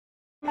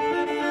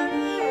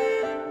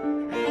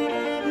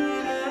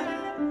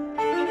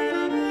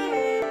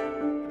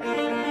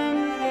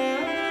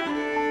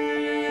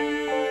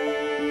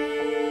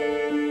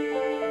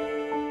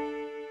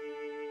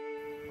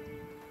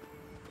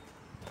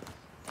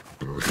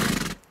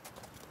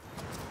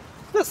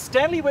The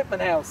Stanley Whitman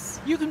house.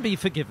 You can be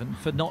forgiven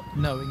for not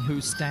knowing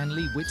who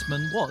Stanley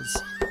Whitman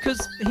was,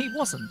 because he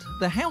wasn't.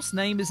 The house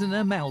name is an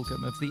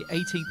amalgam of the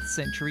 18th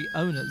century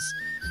owners.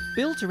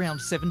 Built around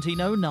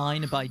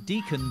 1709 by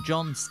Deacon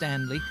John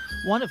Stanley,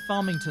 one of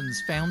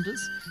Farmington's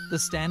founders, the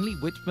Stanley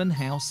Whitman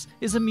House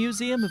is a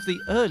museum of the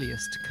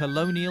earliest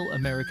colonial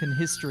American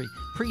history,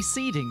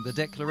 preceding the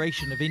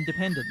Declaration of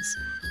Independence,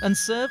 and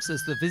serves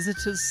as the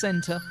visitors'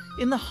 centre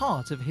in the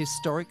heart of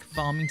historic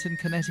Farmington,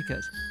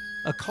 Connecticut,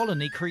 a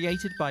colony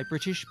created by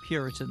British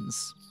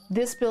Puritans.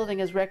 This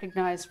building is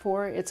recognized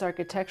for its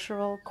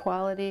architectural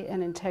quality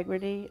and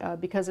integrity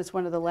because it's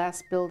one of the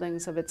last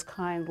buildings of its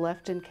kind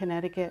left in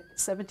Connecticut.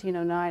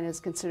 1709 is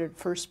considered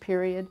first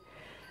period,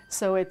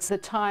 so it's the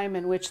time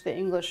in which the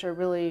English are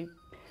really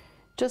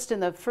just in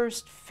the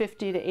first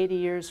 50 to 80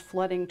 years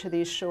flooding to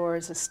these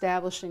shores,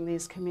 establishing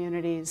these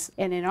communities.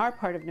 And in our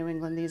part of New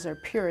England, these are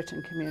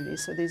Puritan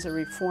communities, so these are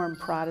Reformed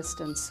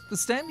Protestants. The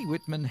Stanley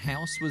Whitman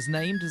House was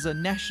named as a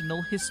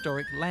National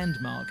Historic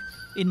Landmark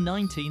in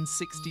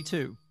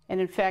 1962. And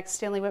in fact,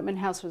 Stanley Whitman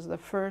House was the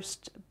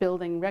first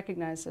building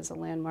recognized as a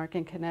landmark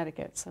in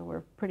Connecticut, so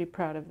we're pretty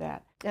proud of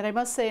that. And I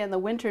must say, in the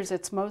winters,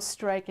 it's most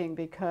striking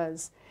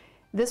because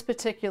this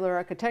particular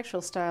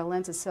architectural style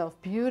lends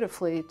itself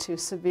beautifully to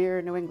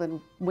severe New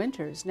England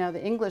winters. Now,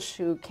 the English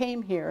who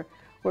came here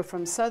were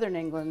from southern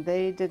England.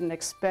 They didn't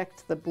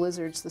expect the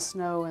blizzards, the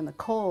snow, and the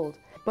cold.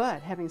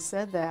 But having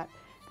said that,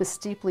 the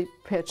steeply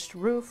pitched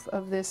roof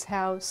of this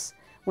house,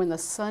 when the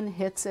sun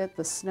hits it,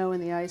 the snow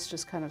and the ice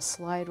just kind of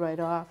slide right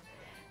off.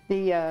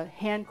 The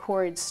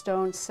hand-quarried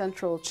stone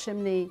central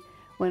chimney,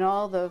 when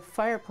all the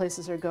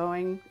fireplaces are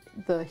going,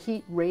 the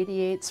heat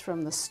radiates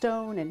from the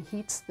stone and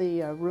heats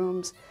the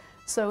rooms.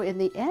 So in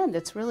the end,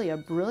 it's really a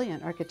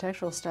brilliant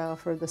architectural style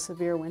for the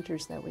severe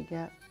winters that we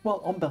get. Well,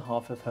 on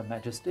behalf of Her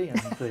Majesty and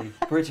the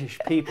British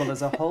people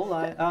as a whole,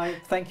 I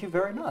thank you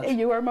very much.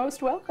 You are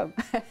most welcome.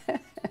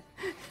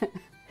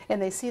 And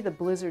they see the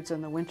blizzards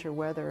and the winter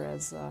weather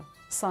as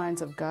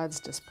signs of God's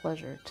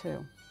displeasure,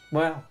 too.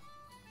 Wow.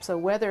 So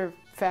weather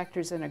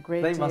factors in a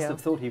great deal. They must have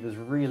thought he was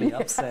really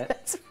upset.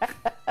 That's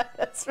right.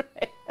 That's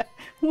right.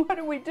 What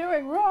are we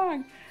doing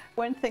wrong?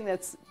 One thing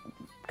that's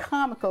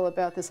comical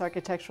about this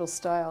architectural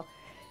style,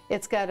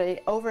 it's got an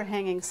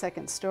overhanging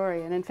second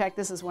story. And in fact,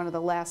 this is one of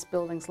the last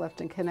buildings left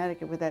in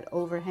Connecticut with that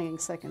overhanging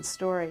second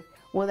story.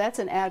 Well, that's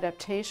an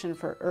adaptation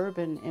for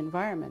urban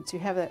environments. You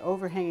have that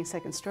overhanging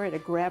second story to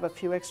grab a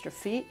few extra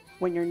feet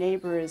when your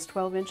neighbor is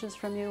 12 inches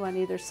from you on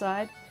either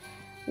side.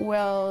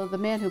 Well, the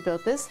man who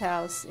built this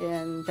house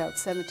in about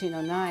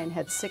 1709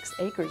 had 6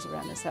 acres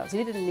around his house.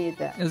 He didn't need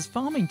that. As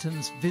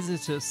Farmington's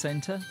visitor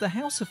centre, the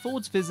house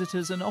affords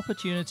visitors an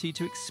opportunity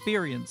to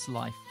experience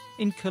life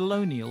in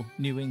colonial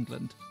New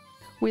England.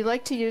 We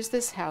like to use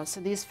this house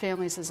and these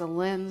families as a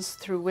lens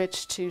through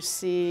which to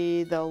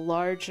see the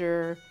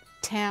larger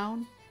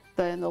town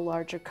and the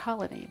larger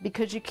colony,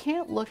 because you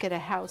can't look at a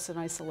house in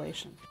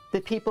isolation.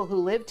 The people who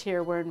lived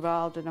here were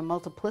involved in a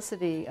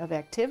multiplicity of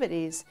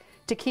activities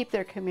to keep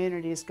their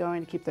communities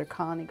going, to keep their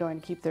colony going,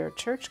 to keep their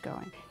church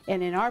going.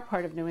 And in our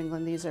part of New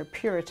England, these are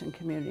Puritan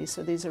communities,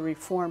 so these are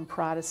Reformed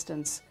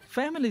Protestants.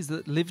 Families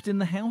that lived in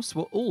the house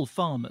were all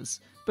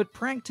farmers, but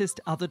practiced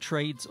other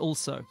trades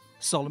also.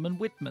 Solomon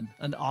Whitman,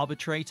 an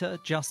arbitrator,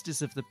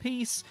 justice of the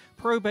peace,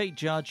 probate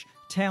judge,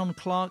 town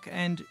clerk,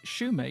 and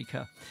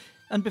shoemaker.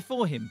 And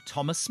before him,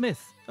 Thomas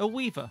Smith, a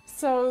weaver.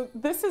 So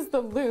this is the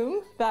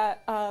loom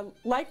that,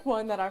 like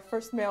one that our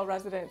first male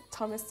resident,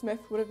 Thomas Smith,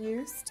 would have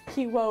used.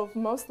 He wove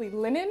mostly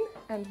linen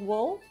and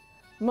wool.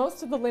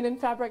 Most of the linen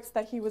fabrics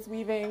that he was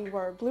weaving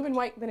were blue and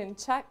white linen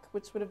check,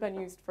 which would have been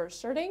used for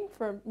shirting,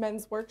 for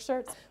men's work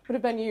shirts, would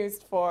have been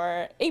used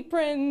for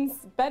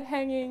aprons, bed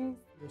hangings.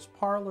 This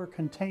parlor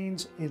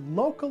contains a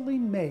locally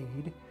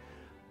made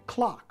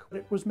clock.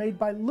 It was made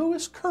by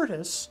Lewis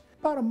Curtis,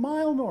 about a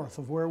mile north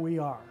of where we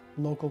are.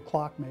 Local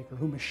clockmaker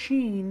who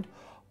machined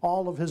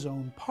all of his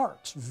own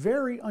parts.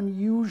 Very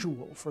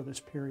unusual for this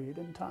period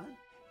in time.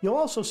 You'll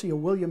also see a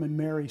William and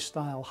Mary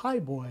style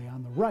highboy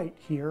on the right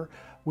here,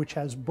 which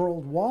has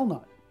burled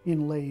walnut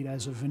inlaid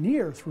as a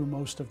veneer through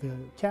most of the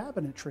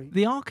cabinetry.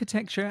 The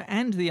architecture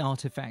and the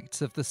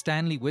artifacts of the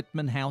Stanley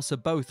Whitman house are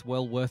both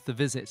well worth the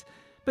visit,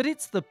 but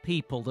it's the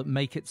people that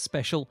make it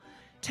special.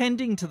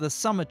 Tending to the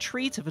summer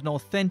treat of an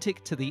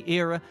authentic to the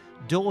era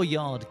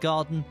dooryard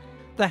garden,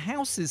 the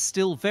house is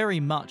still very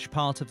much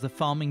part of the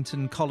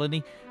Farmington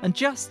colony, and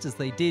just as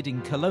they did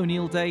in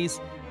colonial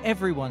days,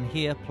 everyone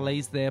here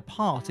plays their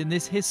part in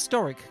this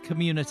historic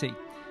community,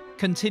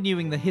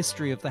 continuing the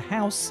history of the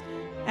house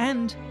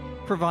and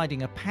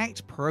providing a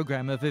packed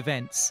program of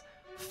events.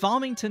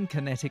 Farmington,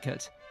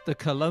 Connecticut. The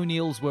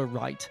colonials were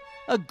right.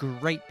 A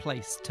great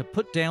place to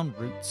put down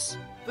roots.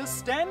 The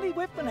Stanley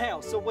Whitman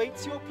house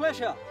awaits your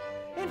pleasure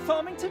in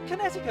Farmington,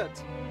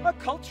 Connecticut, a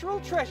cultural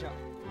treasure.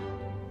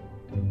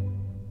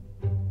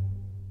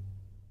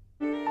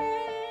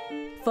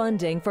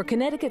 Funding for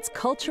Connecticut's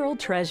cultural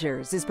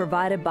treasures is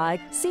provided by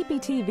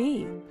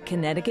CPTV,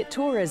 Connecticut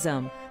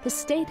Tourism, the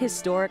State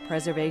Historic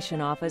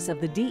Preservation Office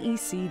of the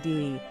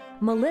DECD,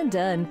 Melinda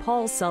and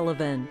Paul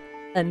Sullivan,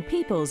 and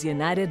People's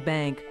United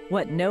Bank,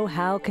 what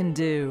know-how can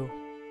do.